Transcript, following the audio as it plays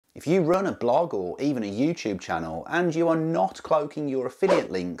If you run a blog or even a YouTube channel and you are not cloaking your affiliate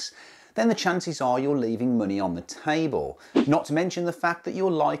links, then the chances are you're leaving money on the table. Not to mention the fact that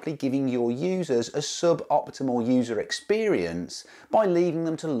you're likely giving your users a suboptimal user experience by leaving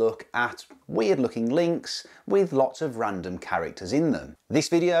them to look at weird looking links with lots of random characters in them. This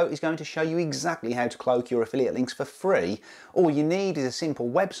video is going to show you exactly how to cloak your affiliate links for free. All you need is a simple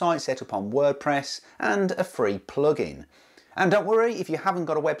website set up on WordPress and a free plugin. And don't worry if you haven't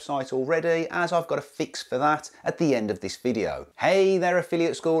got a website already, as I've got a fix for that at the end of this video. Hey there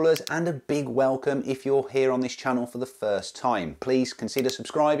affiliate schoolers, and a big welcome if you're here on this channel for the first time. Please consider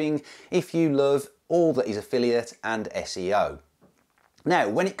subscribing if you love all that is affiliate and SEO. Now,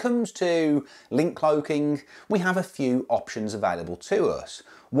 when it comes to link cloaking, we have a few options available to us.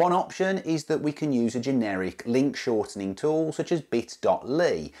 One option is that we can use a generic link shortening tool such as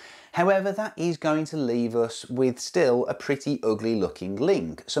bit.ly. However, that is going to leave us with still a pretty ugly looking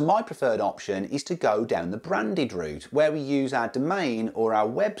link. So my preferred option is to go down the branded route, where we use our domain or our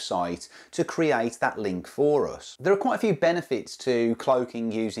website to create that link for us. There are quite a few benefits to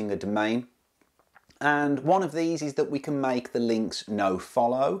cloaking using a domain. And one of these is that we can make the links no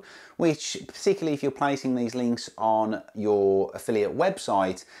follow, which particularly if you're placing these links on your affiliate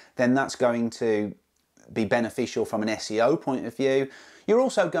website, then that's going to be beneficial from an SEO point of view. You're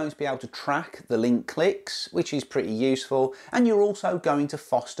also going to be able to track the link clicks, which is pretty useful, and you're also going to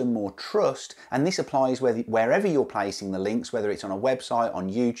foster more trust, and this applies wherever you're placing the links, whether it's on a website,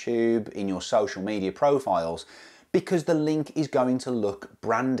 on YouTube, in your social media profiles, because the link is going to look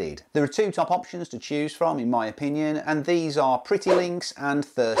branded. There are two top options to choose from in my opinion, and these are pretty links and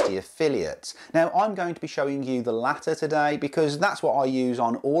thirsty affiliates. Now I'm going to be showing you the latter today because that's what I use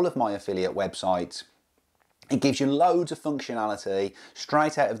on all of my affiliate websites. It gives you loads of functionality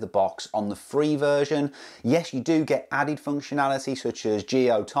straight out of the box on the free version. Yes, you do get added functionality such as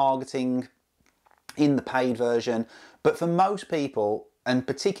geo-targeting in the paid version, but for most people, and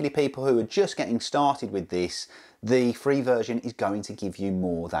particularly people who are just getting started with this, the free version is going to give you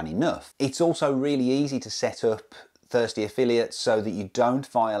more than enough. It's also really easy to set up thirsty affiliates so that you don't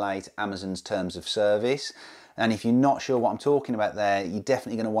violate Amazon's terms of service. And if you're not sure what I'm talking about there, you're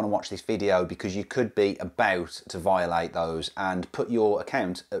definitely going to want to watch this video because you could be about to violate those and put your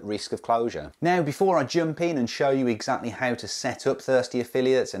account at risk of closure. Now, before I jump in and show you exactly how to set up thirsty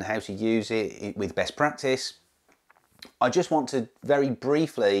affiliates and how to use it with best practice, I just want to very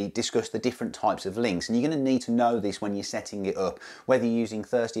briefly discuss the different types of links, and you're going to need to know this when you're setting it up, whether you're using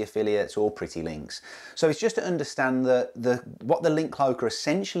thirsty affiliates or pretty links. So it's just to understand that what the link cloaker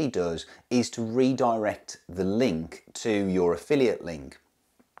essentially does is to redirect the link to your affiliate link.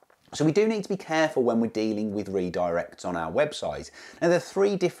 So we do need to be careful when we're dealing with redirects on our website. Now there are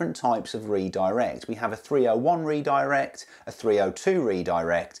three different types of redirect. We have a 301 redirect, a 302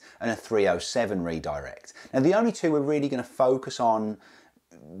 redirect, and a 307 redirect. Now the only two we're really going to focus on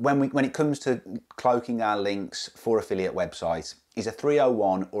when it comes to cloaking our links for affiliate websites is a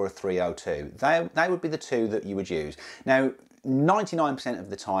 301 or a 302. They would be the two that you would use. Now 99%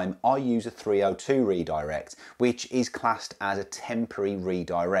 of the time I use a 302 redirect, which is classed as a temporary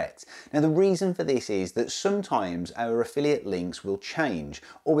redirect. Now the reason for this is that sometimes our affiliate links will change,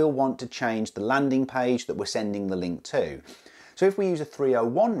 or we'll want to change the landing page that we're sending the link to. So if we use a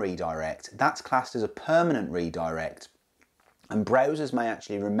 301 redirect, that's classed as a permanent redirect, and browsers may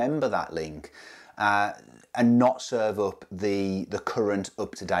actually remember that link and not serve up the current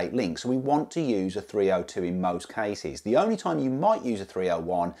up-to-date link. So we want to use a 302 in most cases. The only time you might use a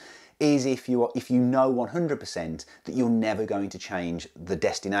 301 is if you know 100% that you're never going to change the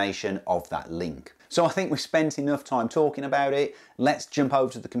destination of that link. So I think we've spent enough time talking about it. Let's jump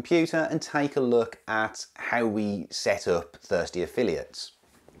over to the computer and take a look at how we set up thirsty affiliates.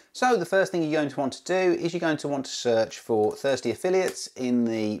 So the first thing you're going to want to do is you're going to want to search for thirsty affiliates in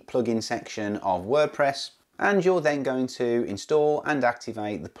the plugin section of WordPress, and you're then going to install and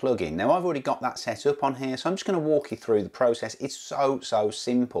activate the plugin. Now I've already got that set up on here, so I'm just going to walk you through the process. It's so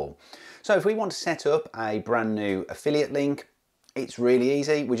simple. So if we want to set up a brand new affiliate link, it's really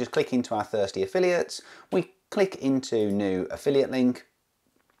easy. We just click into our thirsty affiliates, we click into new affiliate link.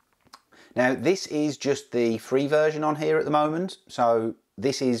 Now this is just the free version on here at the moment, so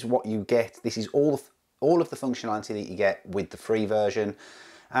this is what you get. This is all of the functionality that you get with the free version.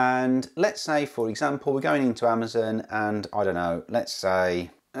 And let's say, for example, we're going into Amazon and I don't know, let's say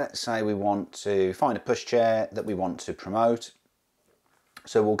we want to find a pushchair that we want to promote.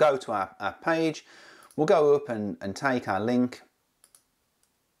 So we'll go to our page, we'll go up and take our link.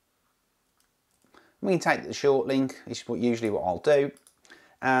 We can take the short link, this is usually what I'll do.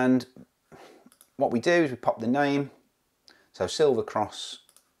 And what we do is we pop the name, so Silver Cross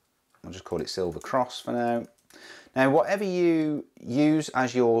I'll just call it Silver Cross for now. Now, whatever you use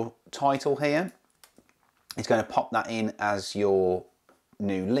as your title here, it's going to pop that in as your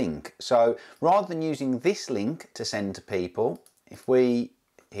new link. So rather than using this link to send to people, if we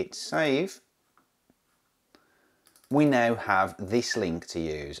hit save, we now have this link to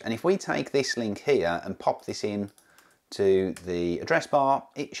use. And if we take this link here and pop this in to the address bar,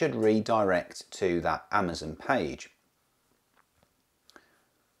 it should redirect to that Amazon page.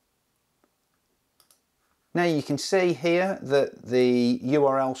 Now you can see here that the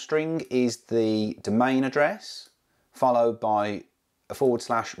URL string is the domain address, followed by a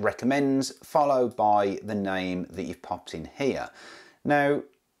 / recommends, followed by the name that you've popped in here. Now,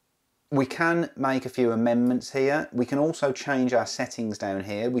 we can make a few amendments here. We can also change our settings down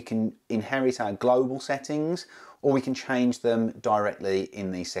here. We can inherit our global settings, or we can change them directly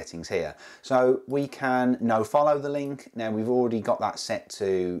in these settings here. So we can no follow the link. Now we've already got that set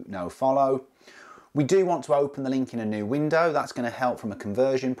to no follow. We do want to open the link in a new window. That's going to help from a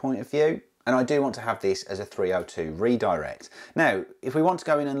conversion point of view. And I do want to have this as a 302 redirect. Now, if we want to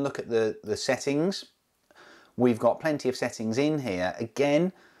go in and look at the settings, we've got plenty of settings in here.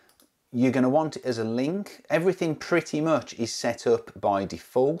 Again, you're going to want it as a link. Everything pretty much is set up by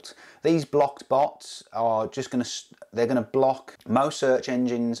default. These blocked bots are just they're going to block most search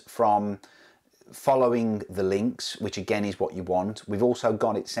engines from following the links, which again is what you want. We've also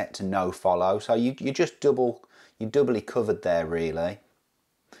got it set to no follow, so you're doubly covered there really.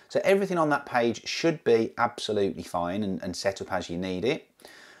 So everything on that page should be absolutely fine and set up as you need it.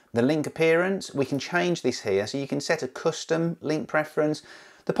 The link appearance, we can change this here, so you can set a custom link preference.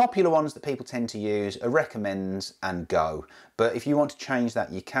 The popular ones that people tend to use are recommends and go, but if you want to change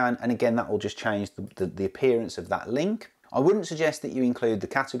that you can, and again that will just change the appearance of that link. I wouldn't suggest that you include the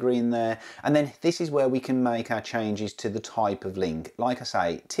category in there, and then this is where we can make our changes to the type of link. Like I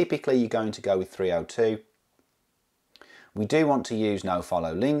say, typically you're going to go with 302. We do want to use no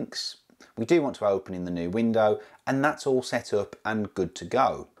follow links. We do want to open in the new window, and that's all set up and good to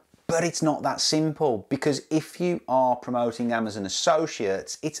go. But it's not that simple, because if you are promoting Amazon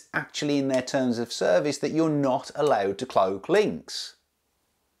Associates, it's actually in their terms of service that you're not allowed to cloak links.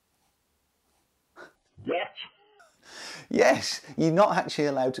 What? Yes, you're not actually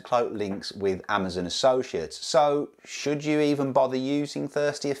allowed to cloak links with Amazon Associates. So should you even bother using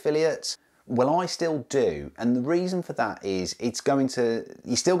Thirsty Affiliates? Well, I still do, and the reason for that is you're still going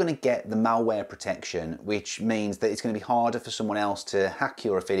to get the malware protection, which means that it's going to be harder for someone else to hack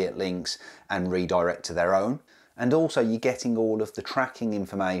your affiliate links and redirect to their own. And also you're getting all of the tracking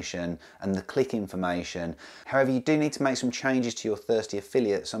information and the click information. However, you do need to make some changes to your Thirsty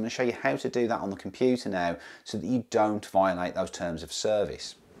Affiliate, so I'm going to show you how to do that on the computer now so that you don't violate those terms of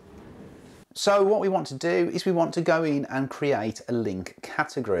service. So what we want to do is we want to go in and create a link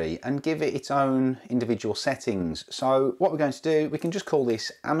category and give it its own individual settings. So what we're going to do, we can just call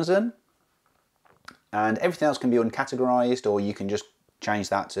this Amazon, and everything else can be uncategorized, or you can just change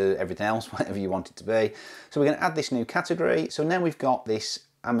that to everything else, whatever you want it to be. So we're going to add this new category. So now we've got this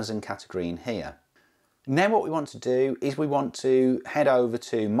Amazon category in here. Now what we want to do is we want to head over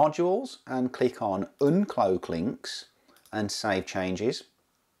to modules and click on uncloak links and save changes.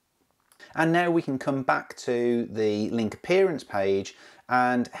 And now we can come back to the link appearance page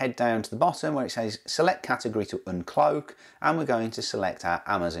and head down to the bottom where it says select category to uncloak, and we're going to select our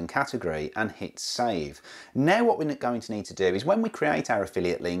Amazon category and hit save. Now what we're going to need to do is when we create our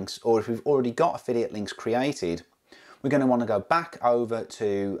affiliate links, or if we've already got affiliate links created, we're going to want to go back over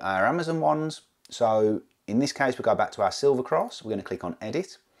to our Amazon ones. So in this case we go back to our Silver Cross, we're going to click on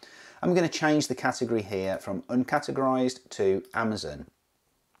edit, and we're going to change the category here from uncategorized to Amazon.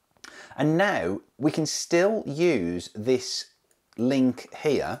 And now we can still use this link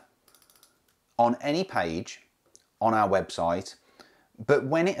here on any page on our website, but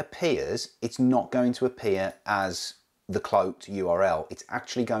when it appears, it's not going to appear as the cloaked URL. It's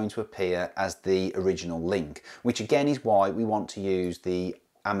actually going to appear as the original link, which again is why we want to use the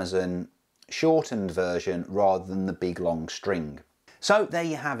Amazon shortened version rather than the big long string. So there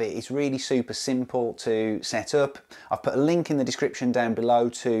you have it. It's really super simple to set up. I've put a link in the description down below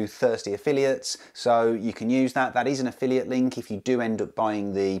to Thirsty Affiliates, so you can use that. That is an affiliate link. If you do end up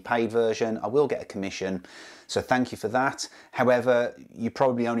buying the paid version, I will get a commission, so thank you for that. However, you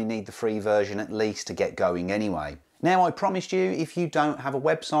probably only need the free version at least to get going anyway. Now, I promised you if you don't have a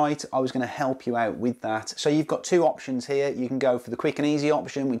website, I was going to help you out with that. So you've got two options here. You can go for the quick and easy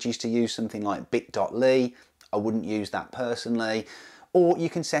option, which is to use something like bit.ly. I wouldn't use that personally. Or you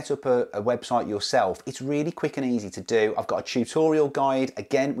can set up a website yourself. It's really quick and easy to do. I've got a tutorial guide,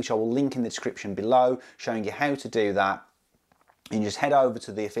 again, which I will link in the description below, showing you how to do that. You can just head over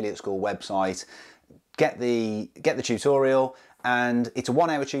to the Affiliate School website, get the tutorial, and it's a 1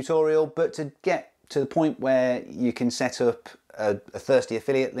 hour tutorial, but to get to the point where you can set up a thirsty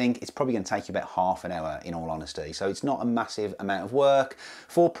affiliate link, it's probably going to take you about half an hour, in all honesty. So it's not a massive amount of work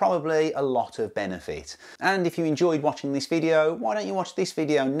for probably a lot of benefit. And if you enjoyed watching this video, why don't you watch this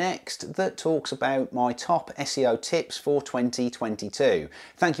video next that talks about my top SEO tips for 2022.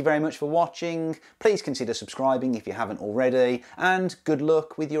 Thank you very much for watching. Please consider subscribing if you haven't already, and good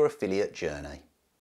luck with your affiliate journey.